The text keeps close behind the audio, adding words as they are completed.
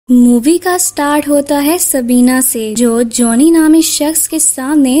Movie का start होता है सबीना से, जो जॉनी नामी शख्स के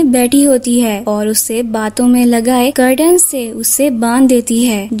सामने बैठी होती है और उसे बातों में लगाए कर्टन से उसे बांध देती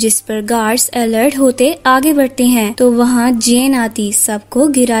है, जिस पर गार्ड्स अलर्ट होते आगे बढ़ते हैं तो वहाँ जेन आती सबको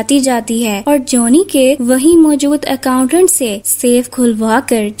गिराती जाती है और जॉनी के वहीं मौजूद अकाउंटेंट से सेफ खुलवा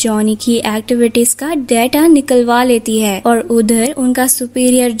कर जॉनी की एक्टिविटीज का डेटा निकलवा लेती है। और उधर उनका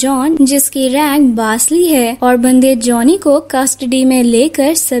सुपीरियर जॉन, जिसकी रैंक बासली है, और बंदे जॉनी को कस्टडी में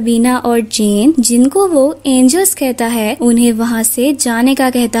लेकर सबीना और जेन, जिनको वो एंजल्स कहता है, उन्हें वहाँ से जाने का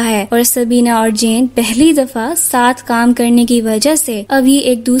कहता है। और सबीना और जेन पहली दफा साथ काम करने की वजह से अभी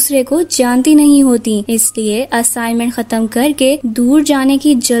एक दूसरे को जानती नहीं होती, इसलिए असाइनमेंट खत्म करके दूर जाने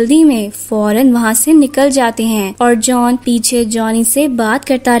की जल्दी में फौरन वहाँ से निकल जाते हैं और जॉन पीछे जॉनी से बात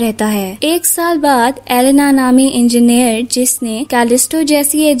करता रहता है। एक साल बाद एलेना नामी इंजीनियर, जिसने कैलिस्टो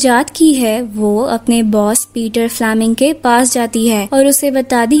जैसी इजाद की है, वो अपने बॉस पीटर फ्लेमिंग के पास जाती है और उसे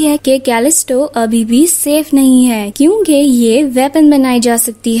बताती है कि कैलिस्टो अभी भी सेफ नहीं है, क्योंकि ये वेपन बनाई जा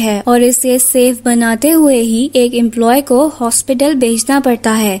सकती है और इसे सेफ बनाते हुए ही एक एम्प्लॉय को हॉस्पिटल भेजना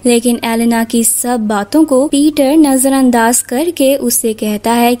पड़ता है। लेकिन एलेना की सब बातों को पीटर नजरअंदाज करके उसे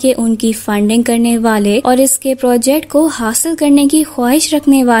कहता है कि उनकी फंडिंग करने वाले और इसके प्रोजेक्ट को हासिल करने की ख्वाहिश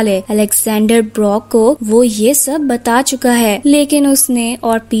रखने वाले अलेक्जेंडर ब्रॉक को वो ये सब बता चुका है, लेकिन उसने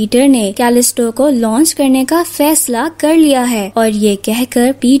और पीटर ने कैलिस्टो को लॉन्च करने का फैसला कर लिया है। और ये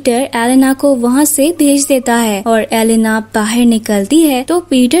कहकर पीटर एलेना को वहाँ से भेज देता है और एलेना बाहर निकलती है तो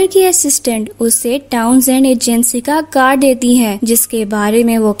पीटर की असिस्टेंट उसे टाउनजेंड एजेंसी का कार्ड देती है, जिसके बारे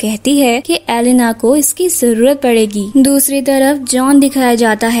में वो कहती है कि एलेना को इसकी जरूरत पड़ेगी। दूसरी तरफ जॉन दिखाया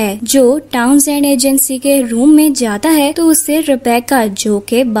जाता है, जो टाउनजेंड एजेंसी के रूम में जाता है तो उससे रेबेका, जो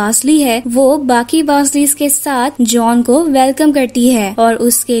के बासली है, वो बाकी बासलीज के साथ जॉन को वेलकम करती है और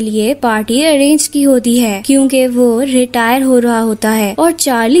उसके लिए पार्टी अरेंज की होती है, क्योंकि वो रिटायर हो रहा होता है। और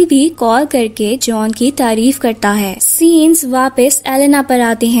चार्ली भी कॉल करके जॉन की तारीफ करता है। सीन्स वापस एलेना पर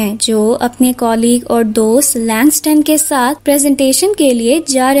आते हैं, जो अपने कॉलीग और दोस्त लैंगस्टन के साथ प्रेजेंटेशन के लिए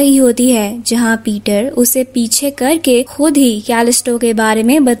जा रही होती है, जहां पीटर उसे पीछे करके खुद ही कैलिस्टो के बारे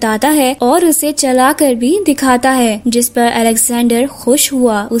में बताता है और उसे चलाकर भी दिखाता है, जिस पर अलेक्जेंडर खुश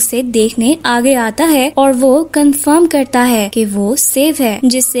हुआ उसे देखने आगे आता है और वो कंफर्म करता है कि वो सेफ है,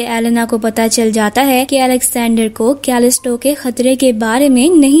 जिससे एलेना को पता चल जाता है कि अलेक्जेंडर को कैलिस्टो के खतरे के बारे में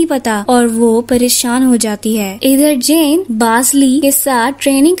नहीं पता और वो परेशान हो जाती है। इधर जेन बासली के साथ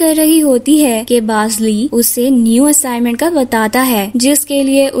ट्रेनिंग कर रही होती है कि बासली उसे न्यू असाइनमेंट का बताता है, जिसके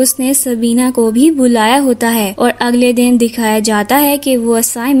लिए उसने सबीना को भी बुलाया होता है। और अगले दिन दिखाया जाता है कि वो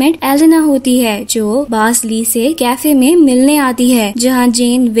असाइनमेंट एलेना होती है, जो बासली से कैफे में मिलने आती है, जहां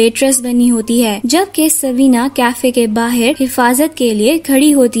जेन वेट्रेस बनी होती है, जबकि सबीना कैफे के बाहर हिफाजत के लिए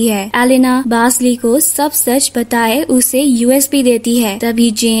खड़ी होती है। एलेना बासली को सब सच बताए उसे यूएसबी देती है। तभी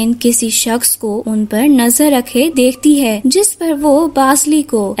जेन किसी शख्स को उन पर नजर रखे देखती है, जिस पर वो बासली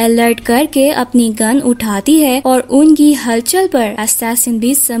को अलर्ट करके अपनी गन उठाती है और उनकी हलचल पर असैसिन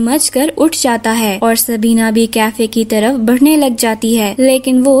भी समझकर उठ जाता है और सबीना भी कैफे की तरफ बढ़ने लग जाती है,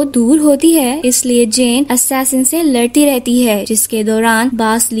 लेकिन वो दूर होती है, इसलिए जेन असैसिन से लड़ती रहती है, जिसके दौरान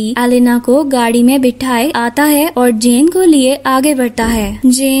बासली एलेना को गाड़ी में बिठाए आता है और जेन को लिए आगे बढ़ता है।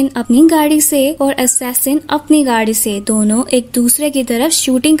 जेन अपनी गाड़ी से और असैसिन अपनी गाड़ी से दोनों एक दूसरे की तरफ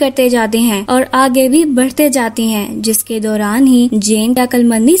शूटिंग करते जाते हैं और आगे भी बढ़ते जाते हैं, जिसके दौरान ही जेन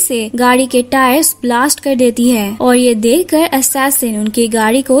अक्लमंदी से गाड़ी के टायर्स ब्लास्ट कर देती है और ये देखकर असैसिन उनकी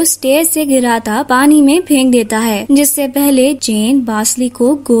गाड़ी को स्टेज से गिराता पानी में फेंक देता है, जिससे पहले जेन बासली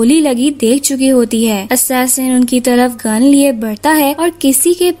को गोली लगी देख चुकी होती है। असैसिन उनकी तरफ गन लिए बढ़ता है और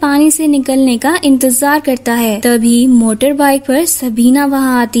किसी के पानी से निकलने का इंतजार करता है। तभी मोटर बाइक पर सबीना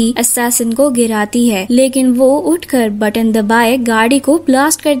वहाँ आती असैसिन को गिराती है, लेकिन वो उठकर बटन दबाए गाड़ी को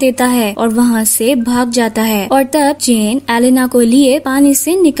ब्लास्ट कर देता है और वहाँ से भाग जाता है। और तब जेन एलेना को लिए पानी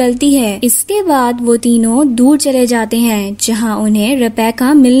से निकलती है। इसके बाद वो तीनों दूर चले जाते हैं, जहाँ उन्हें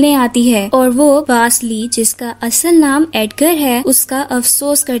रेबेका मिलने आती है और वो बासली, जिसका असल नाम एडगर है, उसका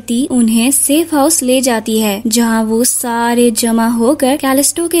अफसोस करती उन्हें सेफ हाउस ले जाती है, जहाँ वो सारे जमा होकर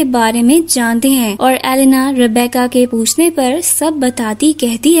कैलिस्टो के बारे में जानते हैं। और एलेना रेबेका के पूछने पर सब बताती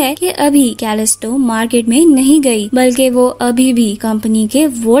कहती है कि अभी कैलिस्टो मार्केट में नहीं गई, बल्कि वो अभी भी कंपनी के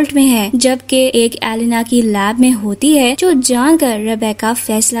वोल्ट में है, जबकि एक एलेना की लैब में होती है, जो जानकर रेबेका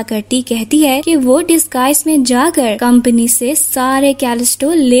फैसला करती कहती है कि वो डिस्गाइज में जाकर कंपनी से सारे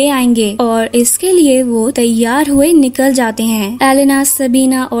कैलिस्टो ले आएंगे और इसके लिए वो तैयार हुए निकल जाते हैं। एलेना,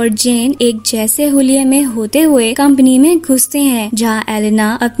 सबीना और जेन एक जैसे हुलिये में होते हुए कंपनी में घुसते हैं, जहाँ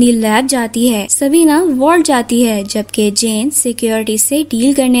एलेना अपनी लैब जाती है, सबीना वॉल्ट जाती है, जबकि जेन सिक्योरिटी से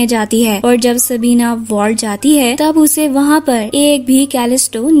डील करने जाती है। और जब सबीना वॉल्ट जाती है तब उसे वहाँ पर एक एक भी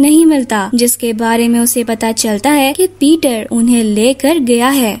कैलिस्टो नहीं मिलता, जिसके बारे में उसे पता चलता है कि पीटर उन्हें लेकर गया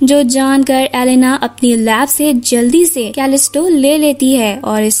है। जो जानकर एलेना अपनी लैब से जल्दी से कैलिस्टो ले लेती है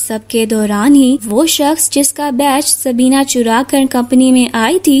और इस सब के दौरान ही वो शख्स जिसका बैच सबीना चुरा कर कंपनी में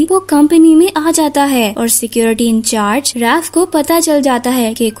आई थी वो कंपनी में आ जाता है और सिक्योरिटी इंचार्ज रैफ को पता चल जाता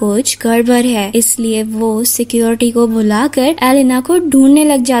है कि कुछ गड़बड़ है, इसलिए वो सिक्योरिटी को बुलाकर एलेना को ढूंढने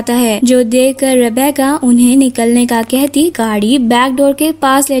लग जाता है। जो देखकर रेबेका उन्हें निकलने का कहती गाड़ी बैक डोर के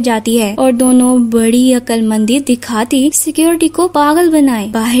पास ले जाती है और दोनों बड़ी अक्लमंदी दिखाती सिक्योरिटी को पागल बनाए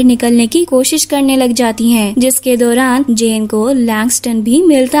बाहर निकलने की कोशिश करने लग जाती हैं, जिसके दौरान जेन को लैंगस्टन भी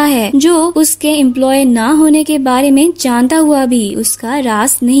मिलता है जो उसके एम्प्लॉय न होने के बारे में जानता हुआ भी उसका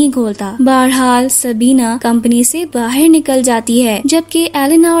राज नहीं खोलता। बहरहाल सबीना कंपनी से बाहर निकल जाती है, जबकि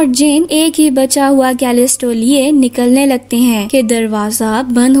एलेना और जेन एक ही बचा हुआ कैलिस्टो लिए निकलने लगते हैं कि दरवाजा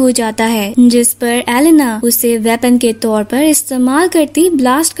बंद हो जाता है, जिस पर एलेना उसे वेपन के तौर पर इस्तेमाल करती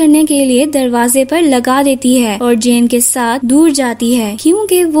ब्लास्ट करने के लिए दरवाजे पर लगा देती है और जेन के साथ दूर जाती है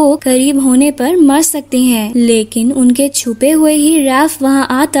क्योंकि वो करीब होने पर मर सकते हैं। लेकिन उनके छुपे हुए ही रैफ वहाँ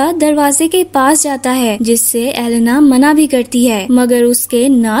आता दरवाजे के पास जाता है, जिससे एलेना मना भी करती है, मगर उसके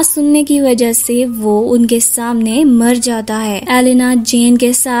ना सुनने की वजह से वो उनके सामने मर जाता है। एलेना जेन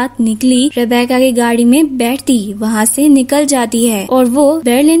के साथ निकली रेबेका की गाड़ी में बैठती वहाँ से निकल जाती है और वो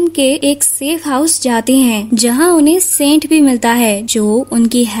बर्लिन के एक सेफ हाउस जाते हैं जहाँ उन्हें सेंट भी मिलता है जो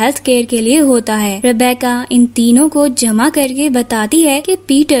उनकी हेल्थ केयर के लिए होता है। रेबेका इन तीनों को जमा करके बताती है कि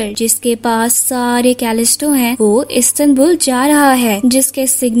पीटर जिसके पास सारे कैलिस्टो हैं वो इस्तांबुल जा रहा है, जिसके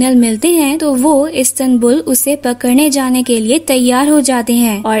सिग्नल मिलते हैं तो वो इस्तांबुल उसे पकड़ने जाने के लिए तैयार हो जाते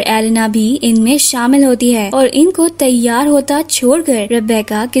हैं और एलेना भी इनमें शामिल होती है और इनको तैयार होता छोड़कर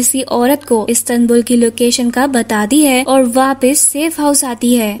रेबेका किसी औरत को इस्तांबुल की लोकेशन का बताती है और वापस सेफ हाउस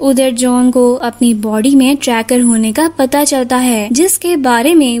आती है। उधर जॉन को अपनी बॉडी में ट्रैकर होने का पता चलता है, जिसके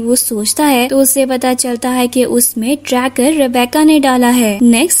बारे में वो सोचता है तो उसे पता चलता है कि उसमें ट्रैकर रेबेका ने डाला है।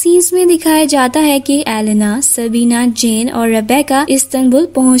 नेक्स्ट सीन्स में दिखाया जाता है कि एलेना, सबीना, जेन और रेबेका इस्तांबुल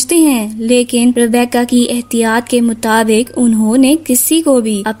पहुंचते हैं, लेकिन रेबेका की एहतियात के मुताबिक उन्होंने किसी को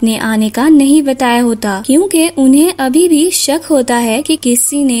भी अपने आने का नहीं बताया होता क्योंकि उन्हें अभी भी शक होता है कि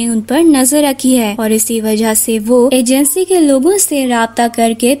किसी ने उन पर नजर रखी है और इसी वजह से वो एजेंसी के लोगों से राब्ता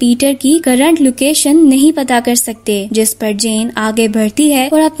करके पीटर की करंट लोकेशन नहीं पता कर सकते, जिस पर जेन आगे बढ़ती है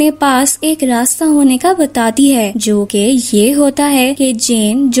और अपने पास एक रास्ता होने का बताती है, जो कि ये होता है कि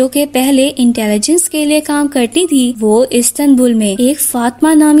जेन जो कि पहले इंटेलिजेंस के लिए काम करती थी वो इस्तांबुल में एक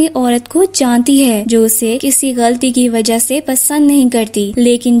फातिमा नामी औरत को जानती है जो उसे किसी गलती की वजह से पसंद नहीं करती,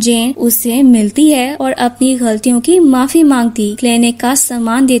 लेकिन जेन उसे मिलती है और अपनी गलतियों की माफी मांगती क्लिनिक का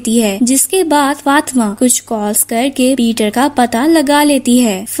सामान देती है, जिसके बाद फातिमा कुछ कॉल्स करके पीटर का पता लगा लेती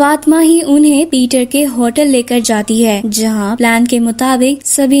है। फातिमा ही उन्हें पीटर के होटल लेकर जाती है जहां प्लान के मुताबिक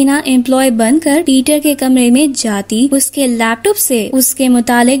सबीना एम्प्लॉय बनकर पीटर के कमरे में जाती उसके लैपटॉप से उसके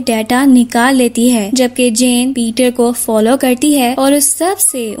मुतालिक डाटा निकाल लेती है, जबकि जेन पीटर को फॉलो करती है और उस सब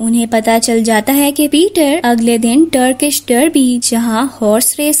से उन्हें पता चल जाता है कि पीटर अगले दिन टर्किश डर्बी जहां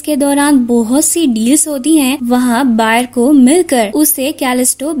हॉर्स रेस के दौरान बहुत सी डील्स होती हैं वहां बायर को मिलकर उसे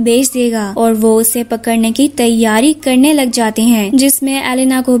कैलिस्टो बेच देगा और वो उसे पकड़ने की तैयारी करने लग जाते हैं, जिसमें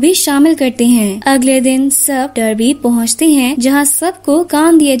एलेना को भी शामिल करते हैं। अगले दिन सब डर्बी पहुंचते हैं जहां सबको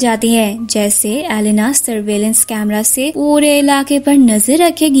काम दिए जाते हैं, जैसे एलेना सर्वेलेंस कैमरा से पूरे इलाके पर नजर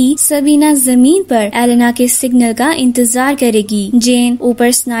रखेगी, सबीना जमीन पर एलेना के सिग्नल का इंतजार करेगी, जेन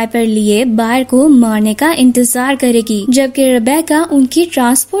ऊपर स्नाइपर लिए बायर को मारने का इंतजार करेगी, जबकि रेबेका उनकी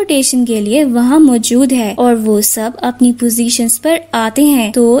ट्रांसपोर्टेशन के लिए वहाँ मौजूद है और वो सब अपनी पोजीशंस पर आते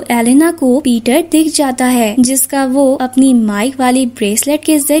हैं तो एलेना को पीटर दिख जाता है, जिसका वो अपनी माइक वाली ब्रेसलेट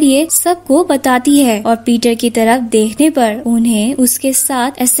के जरिए सबको बताती है और पीटर की तरफ देखने पर उन्हें उसके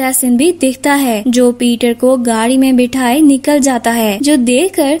साथ असैसिन भी दिखता है जो पीटर को गाड़ी में बिठाए निकल जाता है, जो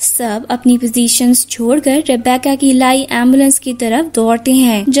देखकर सब अपनी पोजीशंस छोड़कर रेबेका की लाई एम्बुलेंस की तरफ दौड़ते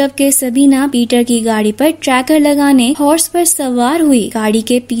हैं, जबकि सबीना पीटर की गाड़ी पर ट्रैकर लगाने हॉर्स पर सवार हुई गाड़ी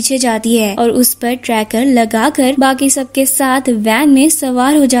के पीछे जाती है और उस पर ट्रैकर लगाकर बाकी सबके साथ वैन में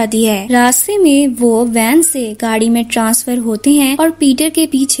सवार हो जाती है। रास्ते में वो वैन से गाड़ी में ट्रांसफर होते हैं और पीटर के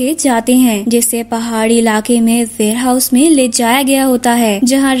पीछे जाते हैं, जिसे पहाड़ी इलाके में वेयर हाउस में ले जाया गया होता है,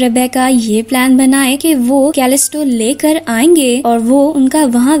 जहाँ रेबेका ये प्लान बनाए कि वो कैलिस्टो लेकर आएंगे और वो उनका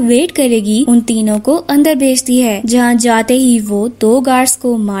वहाँ वेट करेगी। उन तीनों को अंदर भेजती है, जहाँ जाते ही वो 2 गार्ड्स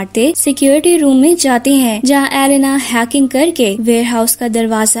को मारते सिक्योरिटी रूम में जाते हैं, जहाँ एलेना हैकिंग करके वेयर हाउस का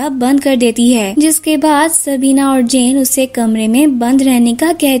दरवाजा बंद कर देती है, जिसके बाद सबीना और जेन उसे कमरे में बंद रहने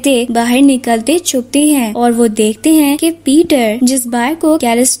का कहते बाहर निकलते छुपते हैं और वो देखते हैं कि पीटर जिस बार को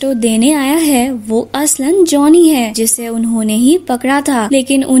कैलिस्टो देने आया है वो असलन जॉनी है, जिसे उन्होंने ही पकड़ा था,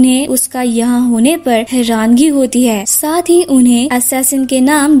 लेकिन उन्हें उसका यहाँ होने पर हैरानगी होती है। साथ ही उन्हें असैसिन के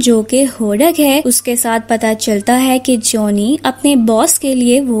नाम जो कि होडक है उसके साथ पता चलता है कि जॉनी अपने बॉस के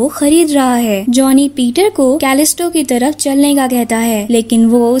लिए वो खरीद रहा है। जॉनी पीटर को कैलिस्टो की तरफ चलने का कहता है, लेकिन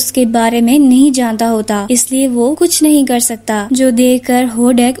वो उसके बारे में नहीं जानता होता, इसलिए वो कुछ नहीं कर सकता, जो देखकर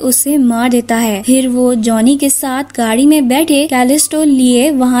होडक उसे मार देता है। फिर वो जॉनी के साथ गाड़ी में बैठे कैलिस्टो लिए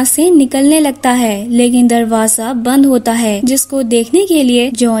वहाँ से निकलने लगता है, लेकिन दरवाजा बंद होता है, जिसको देखने के लिए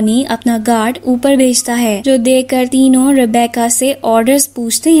जॉनी अपना गार्ड ऊपर भेजता है, जो देखकर तीनों रेबेका से ऑर्डर्स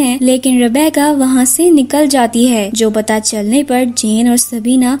पूछते हैं, लेकिन रेबेका वहाँ से निकल जाती है। जो पता चलने पर जेन और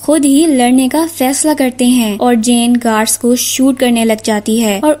सबीना खुद ही लड़ने का फैसला करते हैं और जेन गार्ड्स को शूट करने लग जाती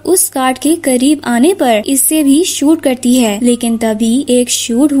है और उस गार्ड के करीब आने पर इससे भी शूट करती है, लेकिन तभी एक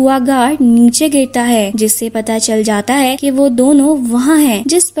शूट हुआ गार्ड नीचे गिरता है, जिससे पता चल जाता है कि वो दोनों वहाँ हैं,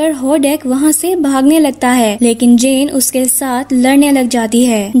 जिस पर होडक वहाँ से भागने लगता है, लेकिन जेन उसके साथ लड़ने लग जाती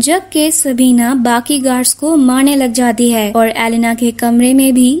है, जबकि सबीना बाकी गार्ड्स को मारने लग जाती है और एलेना के कमरे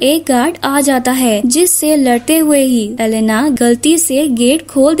में भी एक गार्ड आ जाता है, जिससे लड़ते हुए ही एलेना गलती से गेट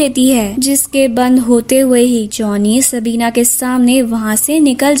खोल देती है, जिसके बंद होते हुए ही जॉनी सबीना के सामने वहाँ से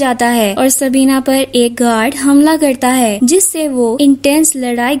निकल जाता है और सबीना पर एक गार्ड हमला करता है, जिससे वो इंटेंस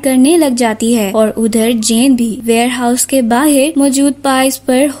लड़ाई करने लग जाती है। और उधर जेन भी वेयरहाउस के बाहर मौजूद पाइप्स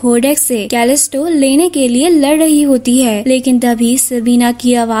पर होडक से कैलिस्टो लेने के लिए लड़ रही होती है, लेकिन तभी सबीना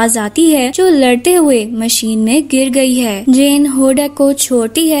की आवाज आती है जो लड़ते हुए मशीन में गिर गई है। जेन होडक को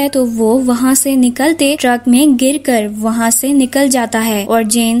छोड़ती है तो वो वहाँ से निकलते ट्रक में गिरकर वहाँ से निकल जाता है और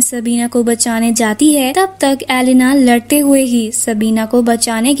जेन सबीना को बचाने जाती है। तब तक एलेना लड़ते हुए ही सबीना को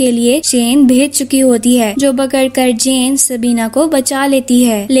बचाने के लिए जेन भेज चुकी होती है, जो पकड़कर जेन सबीना को बचा लेती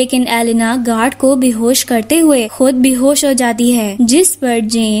है, लेकिन एलेना गार्ड को बेहोश करते हुए खुद बेहोश हो जाती है, जिस पर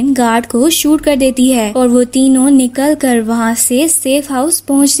जेन गार्ड को शूट कर देती है और वो तीनों निकल कर वहाँ से सेफ हाउस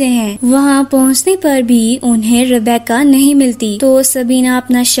पहुँचते हैं। वहाँ पहुँचने पर भी उन्हें रेबेका नहीं मिलती, तो सबीना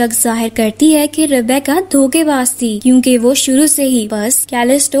अपना शक जाहिर करती है कि रेबेका धोखेबाज थी, क्योंकि वो शुरू से ही बस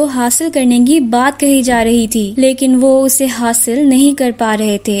कैलिस्टो हासिल करने की बात कही जा रही थी, लेकिन वो उसे हासिल नहीं कर पा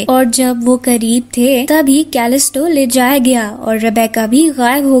रहे थे और जब वो करीब थे तभी कैलिस्टो ले जाया गया और रेबेका भी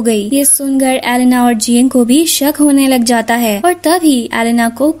गायब हो गई। ये सुनकर एलेना और जेन को भी शक होने लग जाता है और तभी एलेना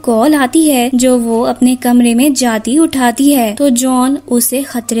को कॉल आती है, जो वो अपने कमरे में जाती उठाती है, तो जॉन उसे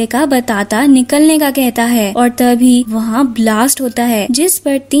खतरे का बताता निकलने का कहता है और तभी वहाँ ब्लास्ट होता है, जिस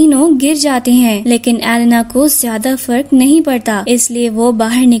पर तीनों गिर जाते हैं, लेकिन एलेना को ज्यादा फर्क नहीं पड़ता, इसलिए वो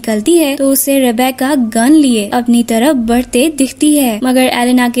बाहर निकलती है तो उसे रेबेका गन लिए अपनी तरफ बढ़ते दिखती है, मगर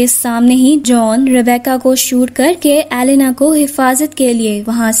एलेना के सामने ही जॉन रेबेका को शूट करके एलेना को हिफाजत के लिए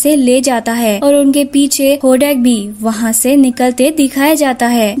वहाँ से ले जाता है और उनके पीछे होडक भी वहाँ से निकलते दिखाया जाता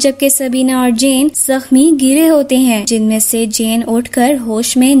है, जबकि सबीना और जेन जख्मी गिरे होते हैं, जिनमें से जेन उठकर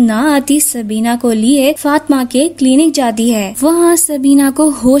होश में न आती सबीना को लिए फातिमा के क्लिनिक जाती है। वहाँ सबीना को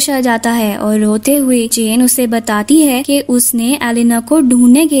होश आ जाता है और रोते हुए जेन उसे बताती है कि उसने एलेना को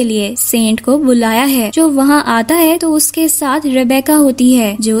ढूंढने के लिए सेंट को बुलाया है, जो वहाँ आता है तो उसके साथ रेबेका होती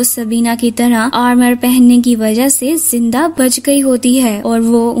है, जो सबीना की तरह आर्मर पहनने की वजह से जिंदा बच गई होती है और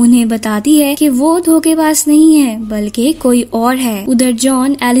वो उन्हें बताती है कि वो धोखेबाज नहीं है बल्कि कोई और है। उधर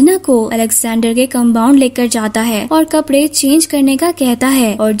जॉन एलेना को अलेक्जेंडर के कंपाउंड लेकर जाता है और कपड़े चेंज करने का कहता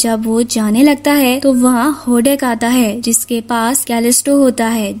है और जब वो जाने लगता है तो वहाँ होडक आता है, जिसके पास कैलिस्टो होता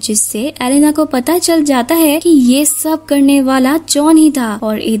है, जिससे एलेना को पता चल जाता है कि ये सब करने वाला जॉन ही था।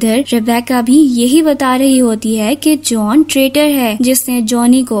 और इधर रेबेका भी यही बता रही होती है कि जॉन ट्रेटर है, जिसने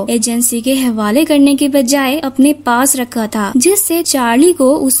जॉनी को एजेंसी के हवाले करने के बजाय अपने पास रखा था, जिससे चार्ली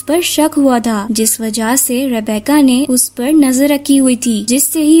को उस पर शक हुआ था, जिस वजह से रेबेका ने उस पर नजर रखी हुई थी,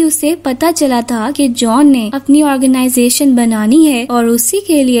 जिससे ही उसे पता चला था कि जॉन ने अपनी ऑर्गेनाइजेशन बनानी है और उसी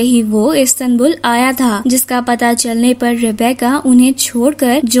के लिए ही वो इस्तांबुल आया था, जिसका पता चलने पर रेबेका उन्हें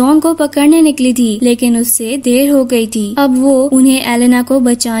छोड़कर जॉन को पकड़ने निकली थी, लेकिन उससे देर हो गई थी। अब वो उन्हें एलेना को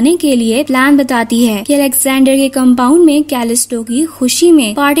बचाने के लिए प्लान बताती है कि अलेक्जेंडर के कंपाउंड में कैलिस्टो की खुशी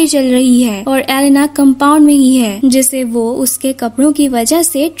में पार्टी चल रही है और एलेना कंपाउंड में ही है, जिसे वो उसके कपड़ों की वजह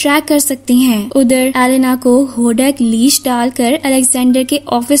से ट्रैक कर सकती हैं। उधर एलेना को होडक लीश डालकर अलेक्जेंडर के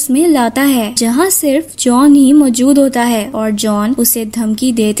ऑफिस में लाता है, जहाँ सिर्फ जॉन ही मौजूद होता है और जॉन उसे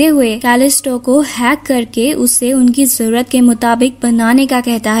धमकी देते हुए कैलिस्टो को हैक करके उसे उनकी जरूरत के मुताबिक बनाने का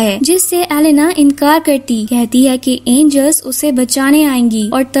कहता है, जिससे एलेना इनकार कहती है कि एंजल्स उसे बचाने आएंगी।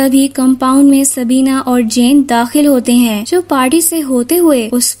 और तभी कंपाउंड में सबीना और जेन दाखिल होते हैं, जो पार्टी से होते हुए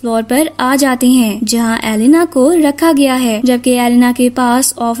उस फ्लोर पर आ जाते हैं जहां एलेना को रखा गया है, जबकि एलेना के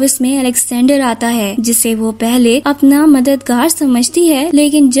पास ऑफिस में अलेक्जेंडर आता है, जिसे वो पहले अपना मददगार समझती है,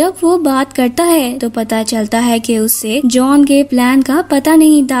 लेकिन जब वो बात करता है तो पता पता चलता है कि उसे जॉन के प्लान का पता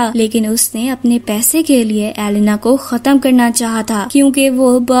नहीं था, लेकिन उसने अपने पैसे के लिए एलिना को खत्म करना चाहा था, क्योंकि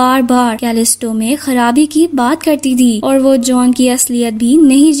वो बार बार कैलिस्टो में खराबी की बात करती थी और वो जॉन की असलियत भी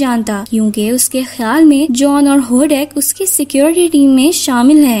नहीं जानता, क्योंकि उसके ख्याल में जॉन और होडेक उसकी सिक्योरिटी टीम में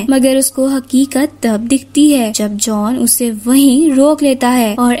शामिल हैं। मगर उसको हकीकत तब दिखती है जब जॉन उसे वहीं रोक लेता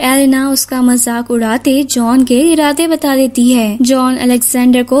है और एलिना उसका मजाक उड़ाते जॉन के इरादे बता देती है। जॉन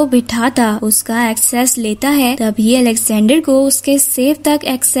अलेक्जेंडर को बिठाता उसका एक्सेस लेता है, तभी अलेक्जेंडर को उसके सेफ तक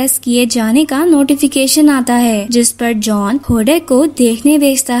एक्सेस किए जाने का नोटिफिकेशन आता है, जिस पर जॉन होडेक को देखने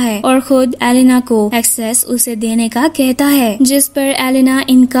भेजता है और खुद एलिना को एक्सेस उसे देने का कहता है, जिस पर एलिना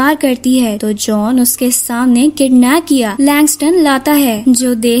इनकार करती है। तो जॉन उसके सामने किडनैप किया लैंगस्टन लाता है,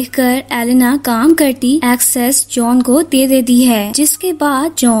 जो देखकर एलिना काम करती एक्सेस जॉन को दे देती है, जिसके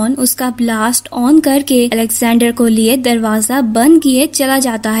बाद जॉन उसका ब्लास्ट ऑन करके अलेक्जेंडर को लिए दरवाजा बंद किए चला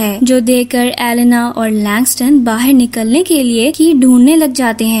जाता है, जो देखकर एलिना और लैंगस्टन बाहर निकलने के लिए की ढूंढने लग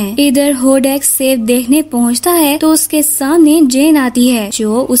जाते हैं। इधर होडेक सेफ देखने पहुंचता है तो उसके सामने जेन आती है,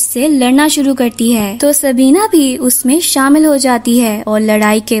 जो उससे लड़ना शुरू करती है, तो सबीना भी उसमें शामिल हो जाती है और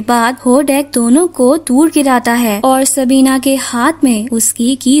लड़ाई के बाद होडेक दोनों को दूर गिराता है और सबीना के हाथ में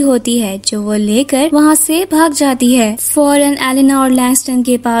उसकी की होती है, जो वो लेकर वहाँ से भाग जाती है। फौरन एलिना और लैंगस्टन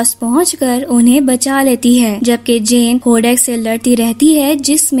के पास पहुंचकर उन्हें बचा लेती है, जबकि जेन होडेक से लड़ती रहती है,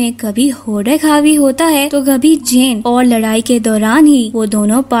 जिसमें कभी होडेक हावी होता है तो कभी जेन, और लड़ाई के दौरान ही वो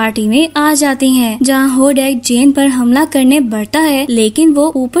दोनों पार्टी में आ जाते हैं, जहाँ होडेक जेन पर हमला करने बढ़ता है, लेकिन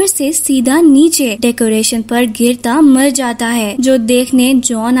वो ऊपर से सीधा नीचे डेकोरेशन पर गिरता मर जाता है, जो देखने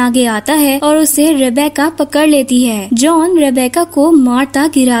जॉन आगे आता है और उसे रेबेका पकड़ लेती है। जॉन रेबेका को मारता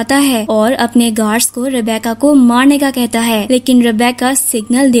गिराता है और अपने गार्ड्स को रेबेका को मारने का कहता है, लेकिन रेबेका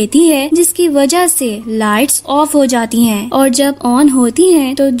सिग्नल देती है, जिसकी वजह से लाइट्स ऑफ हो जाती हैं और जब ऑन होती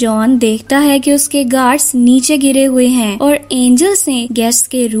हैं तो जॉन देखता है कि उसके गार्ड्स नीचे गिरे हुए हैं और एंजल्स ने गेस्ट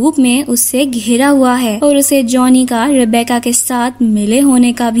के रूप में उससे घेरा हुआ है और उसे जॉनी का रेबेका के साथ मिले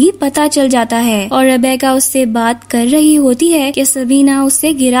होने का भी पता चल जाता है और रेबेका उससे बात कर रही होती है कि सबीना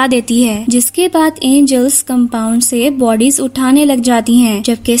उससे गिरा देती है, जिसके बाद एंजल्स कंपाउंड से बॉडीज उठाने लग जाती हैं,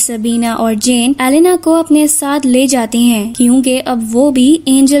 जबकि सबीना और जेन एलिना को अपने साथ ले जाती हैं, क्योंकि अब वो भी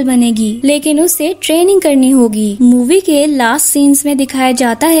एंजल बनेगी, लेकिन उसे ट्रेनिंग करनी होगी। मूवी के लास्ट सीन्स में दिखाया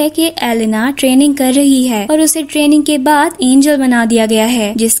जाता है कि एलिना ट्रेनिंग कर रही है और उसे ट्रेनिंग के बाद एंजल बना दिया गया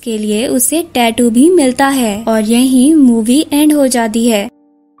है, जिसके लिए उसे टैटू भी मिलता है और यही मूवी एंड हो जाती है।